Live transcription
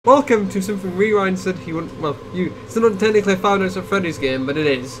Welcome to something Rewind said he wouldn't. Well, it's not technically a Five Nights at Freddy's game, but it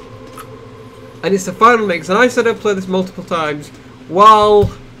is. And it's the final mix, and I said I'd play this multiple times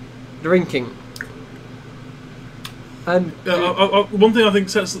while drinking. And one thing I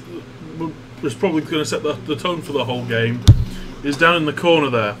think is probably going to set the tone for the whole game is down in the corner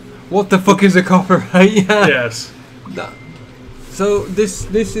there. What the fuck is a copyright? Yeah. Yes. No. So this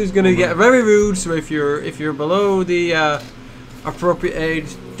is going to get very rude. So if you're below the appropriate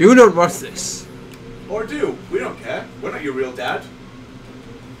age, do not watch this. Or do. We don't care. We're not your real dad.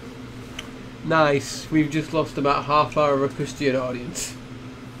 Nice. We've just lost about half hour of a Christian audience.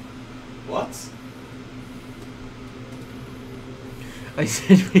 What? I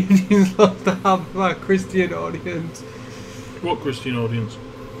said we've just lost half of our Christian audience. What Christian audience?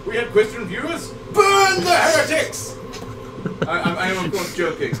 We had Christian viewers? Burn the heretics! I am of course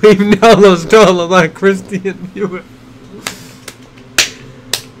joking. We've now lost all of our Christian viewers.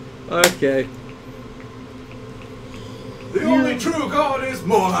 Okay. The only true God is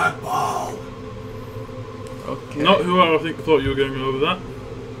more like Baal. Okay. Not who I thought you were going to go over that.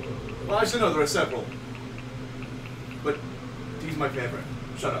 Well, actually, no, there are several. But he's my favorite.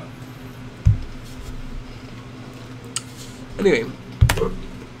 Shut up. Anyway.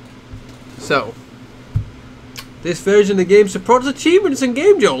 So. This version of the game supports achievements in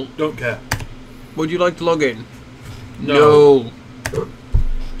Game Jolt. Don't care. Would you like to log in? No.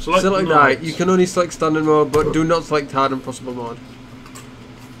 Select night. You can only select standard mode, but do not select hard and possible mode.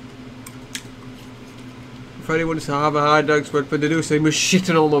 If anyone wants to have a hard dog spread, but they do so, you must shit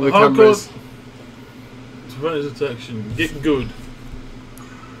on all of the cameras. To prevent his detection. Get good.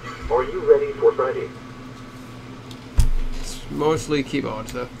 Are you ready for Friday? It's mostly keyboard,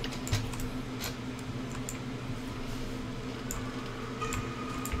 so.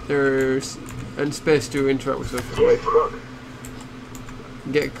 There's and space to interact with stuff. Get crunk.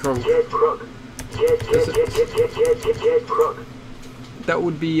 Get crunk. Get crunk. Get crunk. That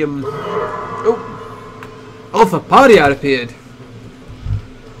would be oh, Alpha Party had appeared.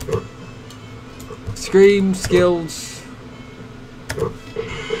 Scream skills.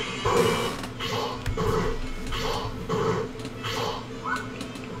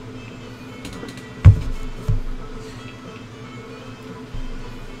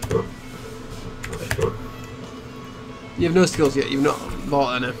 You have no skills yet, you've not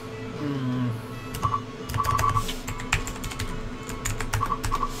bought any.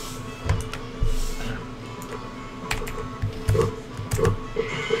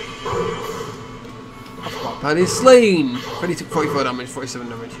 Paddy slain! Freddy took 44 damage, 47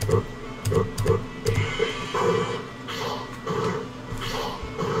 damage.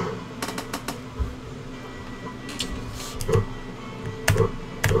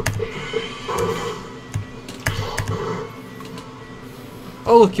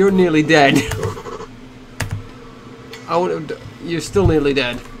 Oh look, you're nearly dead. I wouldn't have. You're still nearly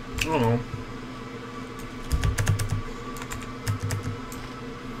dead. Oh.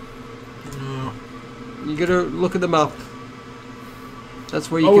 You gotta look at the map. That's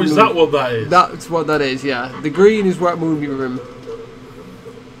where you can. can. Oh, is that what that is? That's what that is. Yeah, the green is where movie room.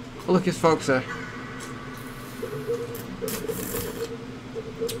 Oh, look, it's Foxer.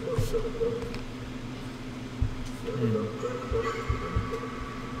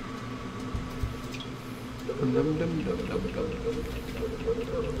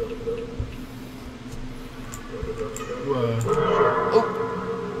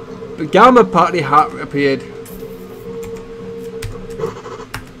 Oh, the Gamma Party hat appeared.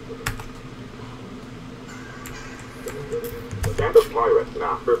 And a pirate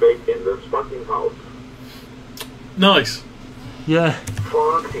masturbate in this fucking house. Nice. Yeah.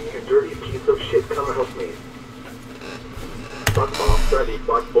 Fox, you dirty piece of shit, come help me. Fuck off, Freddy,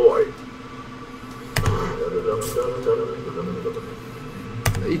 fuck boy.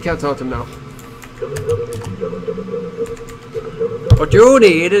 You can't talk to him now. What you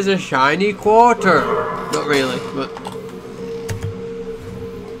need is a shiny quarter. Not really, but.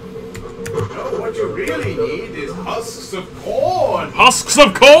 No, what you really need is husks of corn. Husks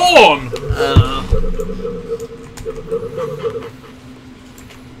of corn!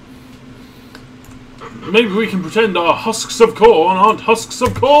 Maybe we can pretend our husks of corn aren't husks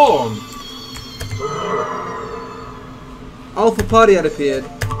of corn. Alpha Party had appeared.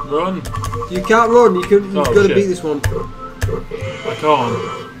 Run. You can't run. You've got to beat this one. I can't.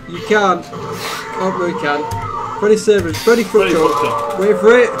 You can't. Oh no, you can. Freddy Savage. Freddy Freddy Fructo. Fructo. Wait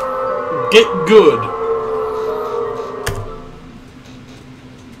for it. Get good.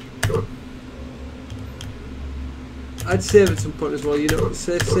 I'd save at some point as well. You know,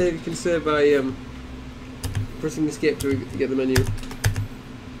 save. You can save by pressing escape to get the menu.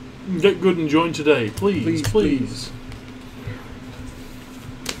 Get good and join today, please, Please, please.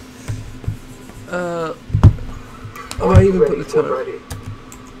 I might even put the time. Ready.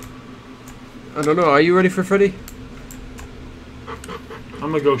 I don't know. Are you ready for Freddy?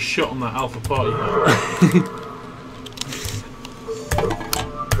 I'm gonna go shot on that Alpha Party hat.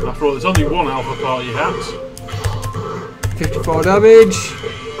 After all, there's only one Alpha Party hat. 54 damage.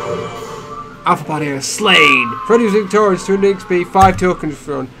 Alpha Party is slain. Freddy was victorious, 200 XP, 5 tokens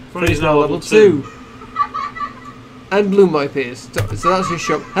thrown. Freddy's now level 2. And Bloom appears. So that's your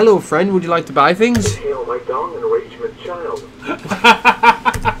shop. Hello, friend. Would you like to buy things? Hail my dong enragement child.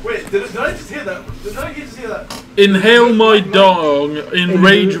 Wait, did I just hear that? Did I just hear that? Inhale my dong,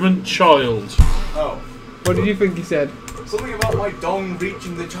 enragement child. Oh. What did you think he said? Something about my dong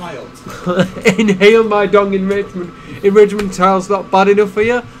reaching the child. Inhale my dong enrichment. Enrichment tile's not bad enough for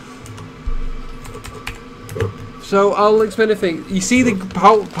you. So I'll explain a thing. You see the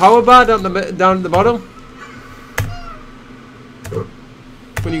power bar down at the bottom?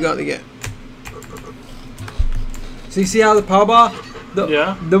 When you got to get. So you see how the power bar?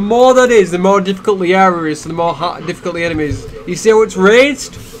 Yeah. The more that is, the more difficult the area is, so the more difficult the enemy is. You see how it's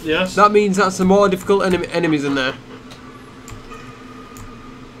raised? Yes. That means that's the more difficult enemies in there.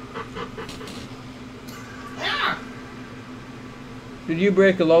 Did you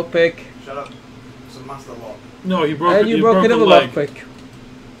break a lockpick? Shut up. It's a master lock. No, you broke And it. you You broke broke a another leg. lockpick.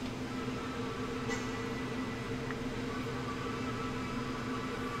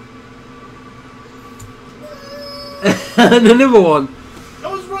 And another one. I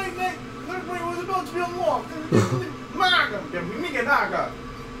was right, mate. It was about to be unlocked.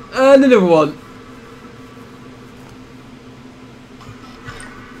 And another one.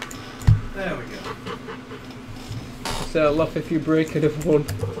 There we go. So laugh if you break another one.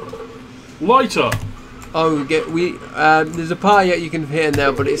 Lighter. Oh, there's a part yet you can hit in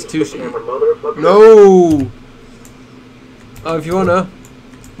there, but it's too. Motherfucker. No. Oh, if you wanna,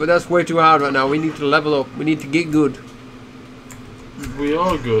 but that's way too hard right now. We need to level up. We need to get good. We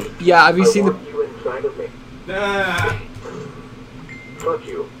are good. Yeah, have you seen the? want you inside of me. Nah. Fuck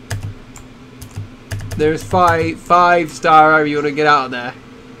you. There's five star area. You wanna get out of there?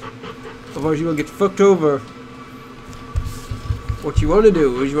 Otherwise, you will get fucked over. What you want to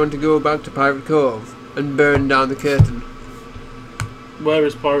do is you want to go back to Pirate Cove and burn down the curtain. Where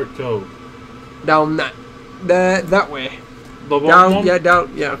is Pirate Cove? Down that way. The bottom Down, one? yeah,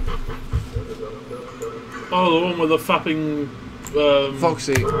 down, yeah. Oh, the one with the fapping.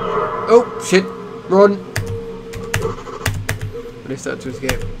 Foxy. Oh shit! Run! When they start to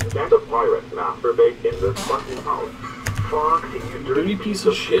escape. That's a pirate masturbate in this fucking house. Foxy, you dirty piece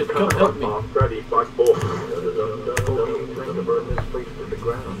of shit, come help me. Off, Freddy, fuck boy. Okay, time to burn this place to the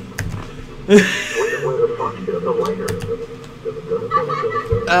ground. Where the fuck is the lighter?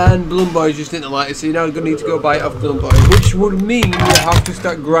 And Bloom Boy just didn't like it, so you're now going to need to go buy it off Bloom Boy, which would mean you have to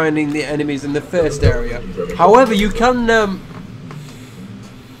start grinding the enemies in the first area. However, you can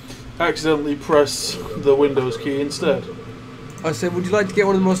Accidentally press the Windows key instead. I said, would you like to get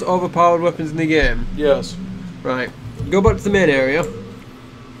one of the most overpowered weapons in the game? Yes. Right. Go back to the main area.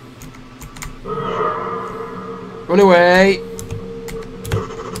 Run away.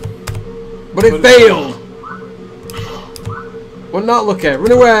 But it failed. Well, not look at.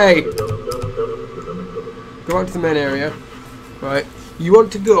 Run away. Go back to the main area. Right. You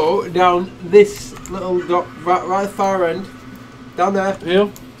want to go down this little dot right at the far end. Down there. Here?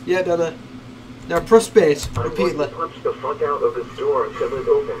 Yeah, down there. Now press space repeatedly. Punch the fuck out of this door until it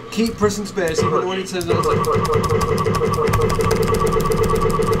opens. Keep pressing space even when it says that.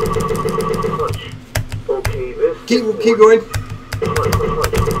 Okay, this. Keep going.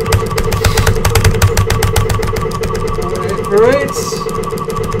 Right.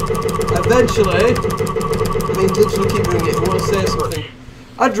 Eventually, I mean, literally keep doing it. I want to say something.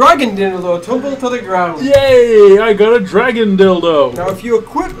 A dragon dildo tumble to the ground. Yay! I got a dragon dildo. Now, if you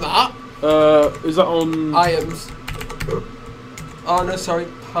equip that, is that on items? Oh no, sorry,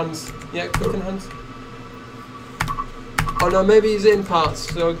 hands. Yeah, clicking hands. Oh no, maybe he's in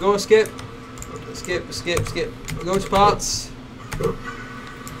parts. So go skip. Go to parts.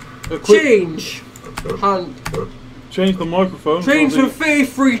 Change. Hand. change the microphone? Change from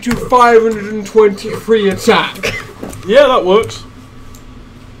 33 to 523 attack. Yeah, that works.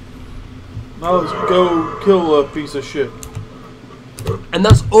 Now let's go kill a piece of shit. And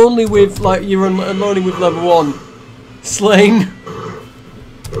that's only with, like, you're unloading with level 1. Sling.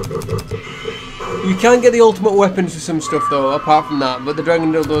 You can get the ultimate weapons with some stuff though, apart from that, but the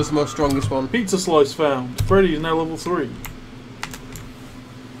Dragon Dildo is the most strongest one. Pizza slice found. Freddy is now level 3.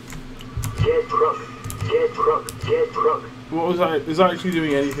 Get drunk, get drunk, get drunk. What was that? Is that actually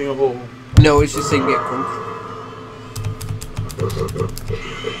doing anything at all? No, it's just saying get crunk.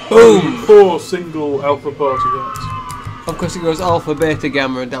 Boom! 4 single alpha party hats. Of course it goes alpha, beta,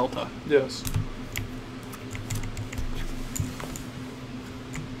 gamma, and delta. Yes.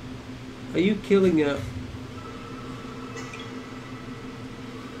 Are you killing her?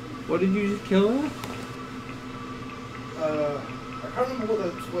 What did you just kill her? I can't remember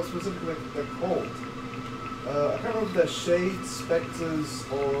what specifically they're called. I can't remember if they're shades, spectres,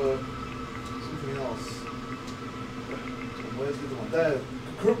 or something else. Where's the other one? They're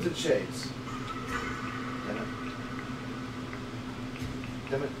corrupted shades. Damn it.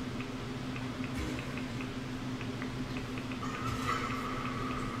 Damn it.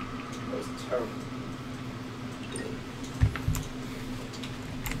 That was terrible.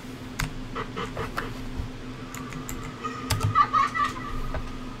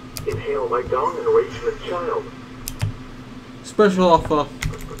 Inhale my dong, Enragement child. Special offer.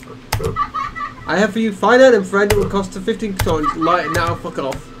 I have for you fine item friend. It will cost 15 coins. Light it now. Fuck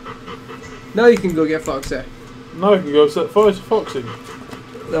off. Now you can go get Foxy. Now I can go set fire to Foxy.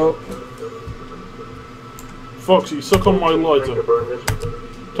 No. Foxy, suck on my Time to lighter. burn this.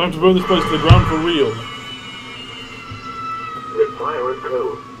 Time to burn this place to the ground for real. Reply is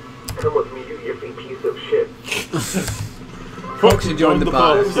code. Come with me, you yippy piece of shit. Foxy joined the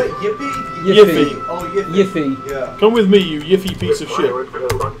party. Was that Yippee? Yiffy. Oh, Yiffy. Yiffy. Yeah. Come with me, you yiffy piece of shit. Reply is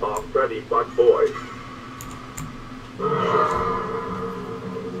code. Fuck off, Freddy, fuck boy.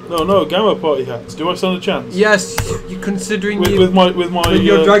 No, gamma party hats. Do I stand a chance? Yes, you considering With you my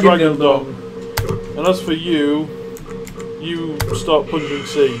your dragon dildo. dong. And as for you, you start punching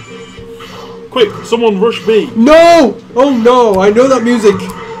C. Quick, someone rush B. No! Oh no! I know that music.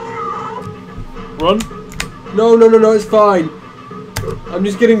 Run. No, it's fine. I'm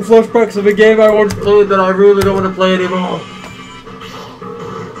just getting flashbacks of a game I once played that I really don't want to play anymore.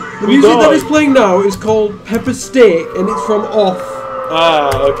 The music that is playing now is called Pepper Steak, and it's from Off.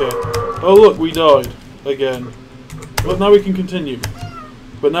 Ah, okay. Oh look, we died again. But now we can continue.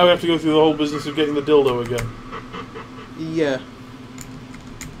 But now we have to go through the whole business of getting the dildo again. Yeah.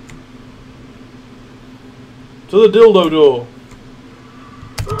 To the dildo door.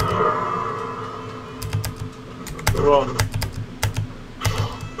 Run.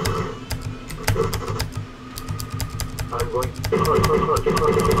 I'm going to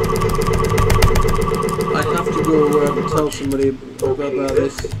I have to go tell somebody about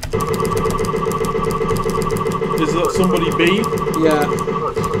this. Is that somebody B? Yeah.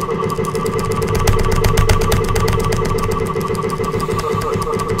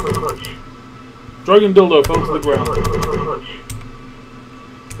 Dragon dildo fell to the ground.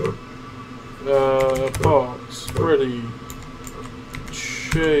 Parts. Ready.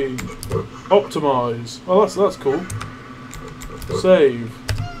 Change. Optimize. Oh, that's cool. Save.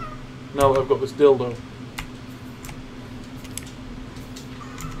 Now that I've got this dildo.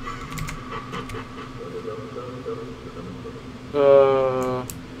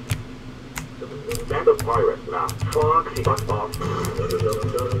 Stand the pirate now. Foxy, fuck off.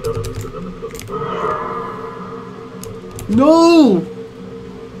 No!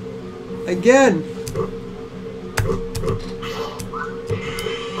 Again.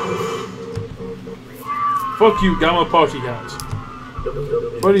 Fuck you, Gamma Party Hat.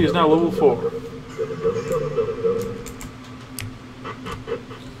 Freddy is now level 4.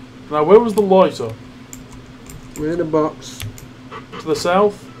 Now, where was the lighter? We're in a box. To the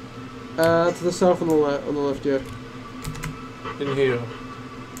south? To the south on the left, yeah. In here.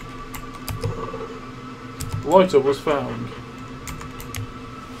 Lighter was found.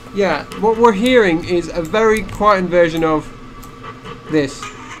 Yeah, what we're hearing is a very quiet version of this.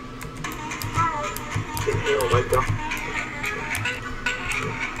 Inhale my dong.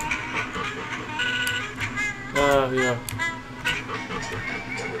 Yeah.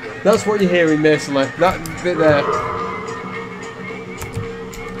 That's what you're hearing, basically. That bit there.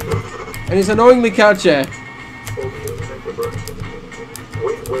 And it's annoyingly catchy. Wait,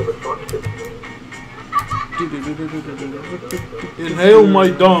 where the fuck is Inhale my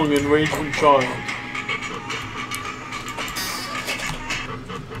dong, Enragement child.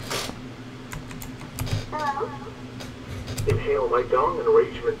 Inhale my dong,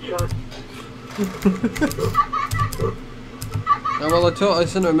 Enragement child. Well, I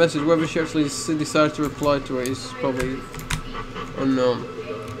sent her a message. Whether she actually decides to reply to it is probably unknown.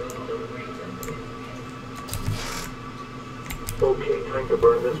 Okay, time to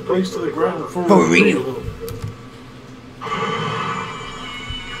burn this Place to the ground for real.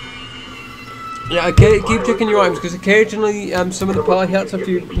 Yeah, okay, keep checking your items because occasionally some of the party hats, after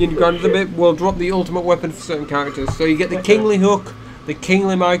you grind a bit, will drop the ultimate weapon for certain characters. So you get the kingly hook, the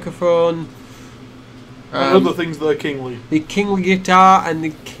kingly microphone, and other things that are kingly. the kingly guitar, and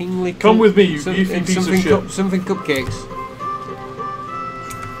the kingly. Come with me, you some, beefy and piece of something shit. something cupcakes.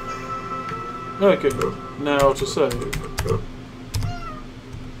 Okay, now to save.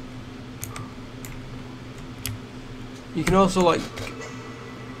 You can also like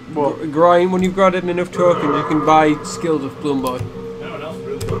What? grind when you've grinded enough tokens. You can buy skills of Bloom Boy. No one else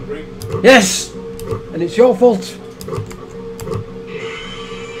really hungry. Yes, and it's your fault.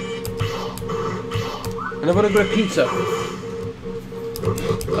 And I've only got a pizza.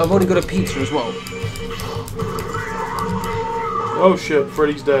 I've only got a pizza as well. Oh shit,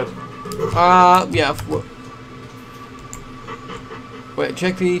 Freddy's dead. Yeah. Wait,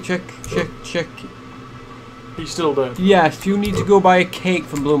 check. He's still dead. Yes, you need to go buy a cake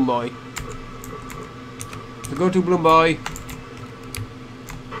from Bloom Boy. So go to Bloom Boy.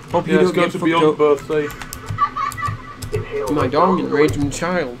 Hope you Yes, don't go get to fucked Beyond up. Birthday. My darling Enragement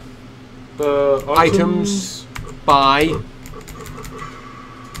child. Items. Buy.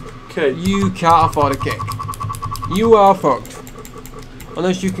 Okay. You can't afford a cake. You are fucked.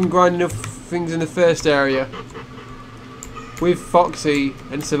 Unless you can grind enough things in the first area with Foxy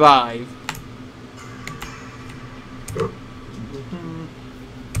and survive.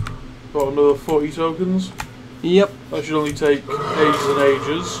 Got another 40 tokens. Yep. That should only take ages and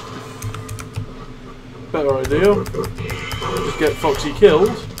ages. Better idea. Just get Foxy killed.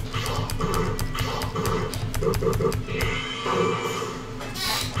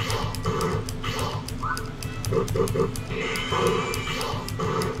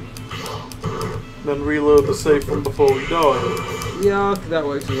 Then reload the save from before we die. Yeah, that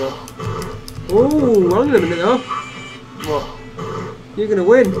works as well. Oh, hang on a minute though. What? You're gonna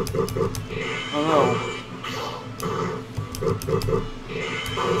win. I know.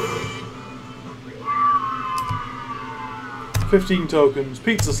 $15 tokens.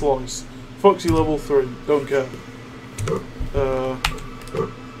 Pizza slice. Foxy level 3. Don't care.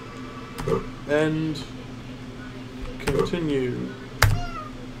 End. Continue.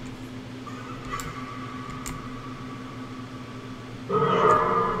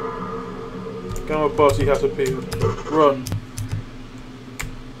 Gamma party hat appeared. Run.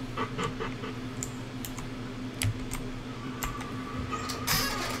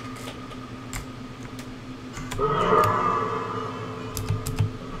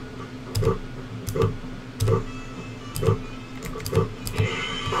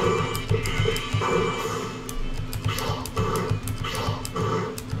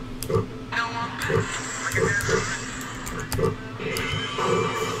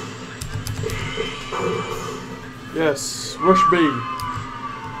 Yes, Rush B.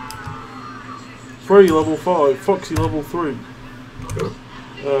 Freddy level 5, Foxy level 3.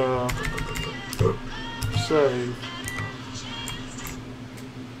 Save.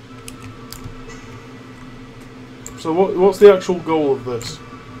 So what's the actual goal of this?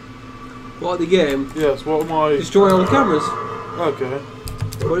 What, the game? Yes, what am I... Destroy all the cameras. Okay.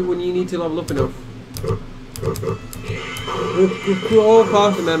 When you need to level up enough. Recruit all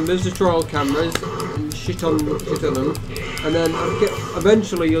party members, destroy all cameras, and shit on them. And then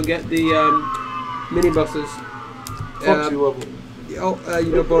eventually you'll get the mini bosses. Foxy level. You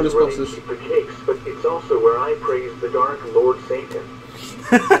know, bonus bosses. The cakes, but it's also where I praise the Dark Lord Satan.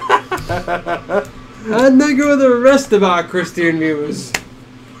 And there go the rest of our Christian viewers.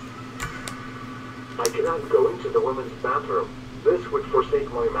 I cannot go into the women's bathroom. This would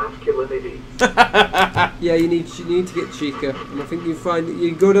forsake my masculinity. Yeah, you need to get Chica, and I think you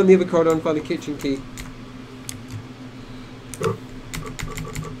go down the other corridor and find the kitchen key.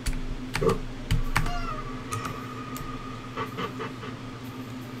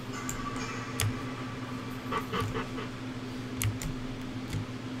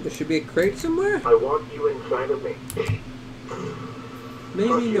 There should be a crate somewhere? I want you inside of me.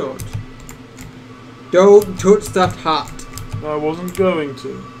 Maybe not. Don't touch that hat. I wasn't going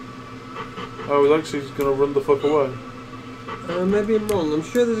to. I was actually just going to run the fuck away. Maybe I'm wrong. I'm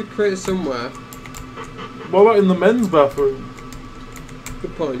sure there's a crate somewhere. What about in the men's bathroom?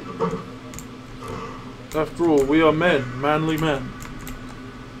 Good point. After all, we are men. Manly men.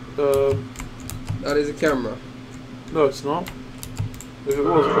 That is a camera. No, it's not. If it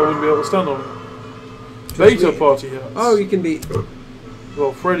was, I wouldn't be able to stand on it. Beta party hats. Oh, you can be...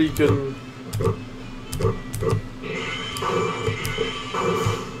 Well, Freddy can...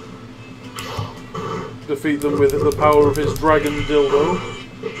 defeat them with the power of his dragon dildo.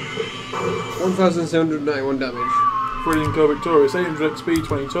 1,791 damage. Freddy and co-victorious. 800 XP,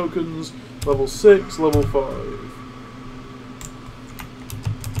 20 tokens. Level 6, level 5.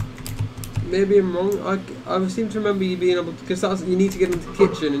 Maybe I'm wrong. I seem to remember you being able to, because that's you need to get into the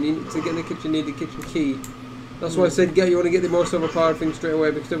kitchen, and to get in the kitchen you need the kitchen key. That's why I said you want to get the most overpowered thing straight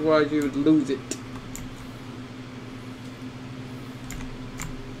away, because otherwise you would lose it.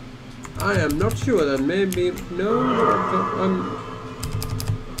 I am not sure then. Maybe no.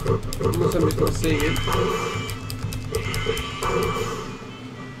 Unless I'm just not seeing it.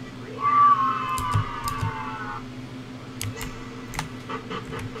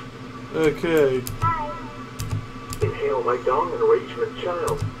 Okay. Inhale my dong, enragement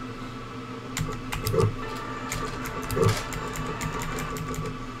child.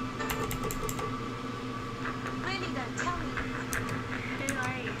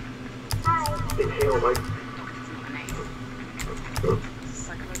 Inhale my...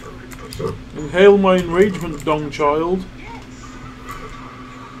 Inhale my enragement, dong child.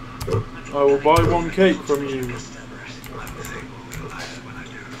 I will buy 1 cake from you.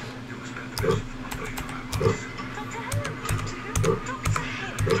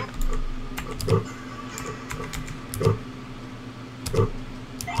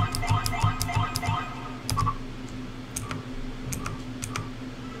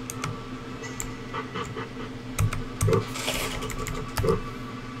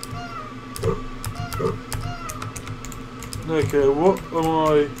 Okay, what am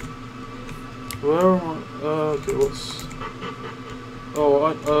I? Where am I? Okay, what's? Oh,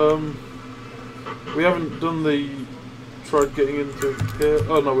 we haven't done the tried getting into here.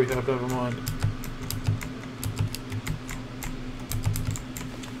 Oh no, we have. Never mind.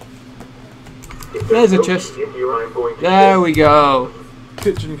 There's a chest. There we go.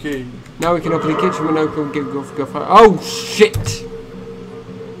 Kitchen key. Now we can open the kitchen window. Go for. Oh shit!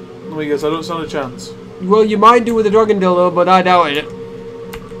 Let me guess. I don't stand a chance. Well, you might do with a dragon dildo, but I doubt it.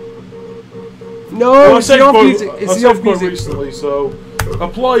 No, Well, it's the off music. I It's the saved off quite music. recently, so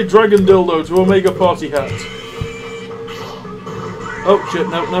apply dragon dildo to Omega party hat. Oh shit!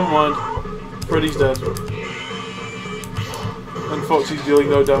 No, never mind. Freddy's dead, and Foxy's dealing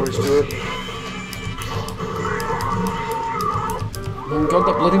no damage to it. Oh god,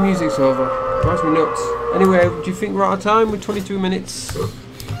 that bloody music's over. Drives me nuts. Anyway, do you think we're out of time? We're 22 minutes.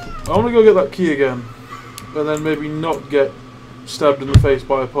 I want to go get that key again, and then maybe not get stabbed in the face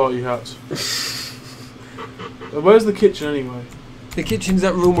by a party hat. Where's the kitchen anyway? The kitchen's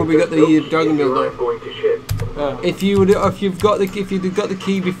that room where we got the dragon dildo. Ah. If you'd got the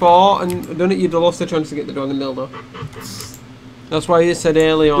key before and done it, you'd have lost the chance to get the dragon dildo. That's why you said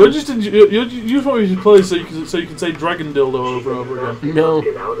early on. You just want me to play so you can say dragon dildo over and over again. No.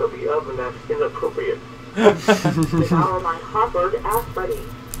 Get out of the oven, that's inappropriate. Devour my hot-bird ass buddy.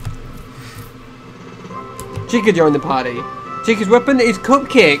 Chica joined the party. Chica's weapon is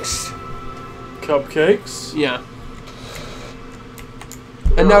cupcakes. Cupcakes? Yeah.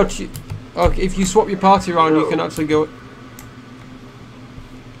 And now, okay, if you swap your party around, you can actually go.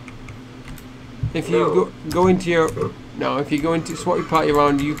 If you go into your if you go into swap your party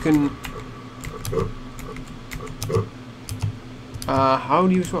around, you can. How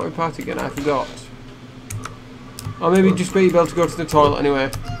do you swap your party again? I forgot. Or maybe just be able to go to the toilet anyway.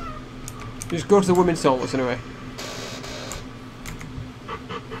 Just go to the women's toilets anyway.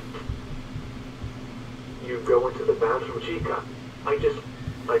 You go into the bathroom, Chica. I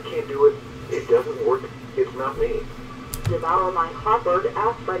can't do it. It doesn't work. It's not me. Devour my hot-bird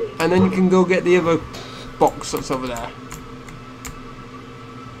ass buddy. And then you can go get the other box that's over there.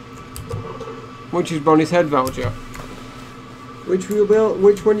 Which is Bonnie's head voucher. Which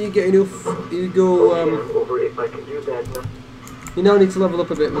one are you getting if you go, over if I can do that now. You now need to level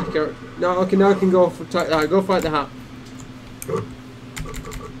up a bit with the character. Now, okay, now I can go go fight the hat.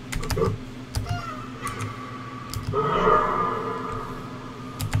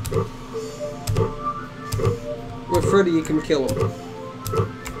 With Freddy, you can kill him.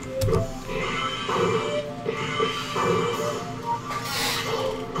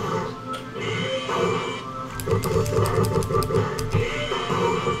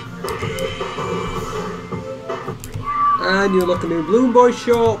 And you're looking in Bloom Boy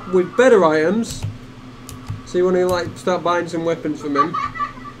shop with better items. So you want to start buying some weapons from him.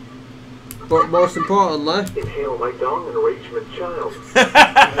 But most importantly, inhale my dong, enragement child.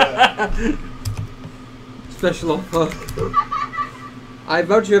 special offer. I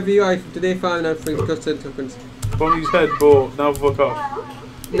voucher for you. I today found out free cost 10 tokens. Bonnie's head bought. Now fuck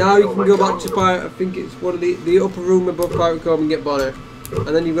off. Now you can go back to Pirate. I think it's one of the upper room above Pirate Cove and get Bonnie. And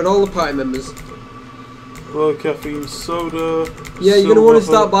then you've got all the party members. Well, caffeine soda. Yeah, you're gonna want to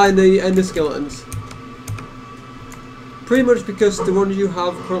start buying the ender skeletons. pretty much because the ones you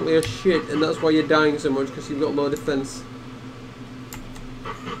have currently are shit, and that's why you're dying so much, because you've got low defense.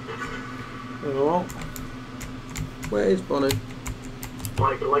 Oh, well. Where is Bonnie?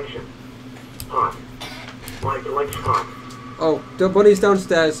 My collection. Hot. My collection hot. Oh, the Bonnie's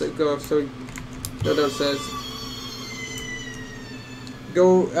downstairs. So go, sorry. Go downstairs.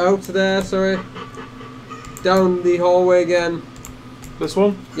 Go out there, sorry. Down the hallway again. This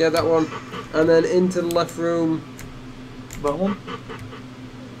one? Yeah, that one. And then into the left room. That one?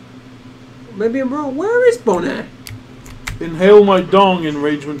 Maybe I'm wrong. Where is Bonnie? Inhale my dong,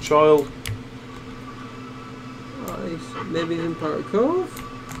 Enragement child. Maybe he's in Pirate Cove?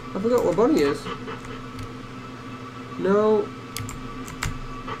 I forgot where Bonnie is. No.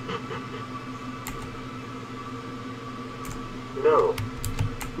 No.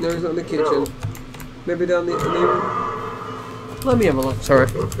 No, he's not in the kitchen. No. Maybe down the... Let me have a look, sorry.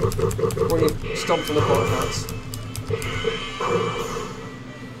 When you stomped on the podcast.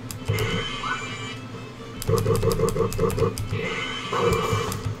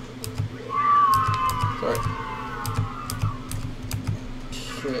 Sorry.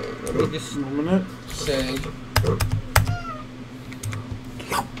 Okay, let me just... 1 minute. say...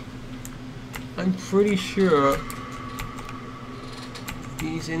 I'm pretty sure...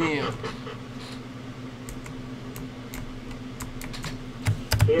 he's in here.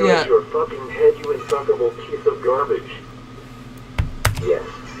 Here Yeah. is your fucking head, you insufferable piece of garbage. Yes.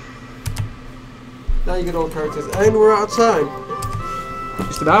 Now you get all the characters, and we're out of time.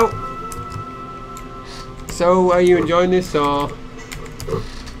 Just about. So, are you enjoying this, or...?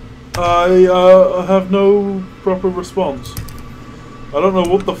 I have no proper response. I don't know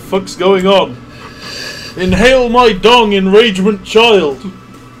what the fuck's going on. Inhale my dong, Enragement child.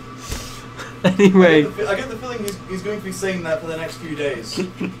 Anyway. I get the feeling he's going to be saying that for the next few days.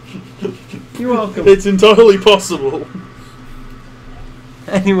 You're welcome. It's entirely possible.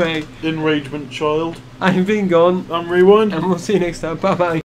 Anyway. Enragement child. I've been gone. I'm Rewind. And we'll see you next time. Bye bye.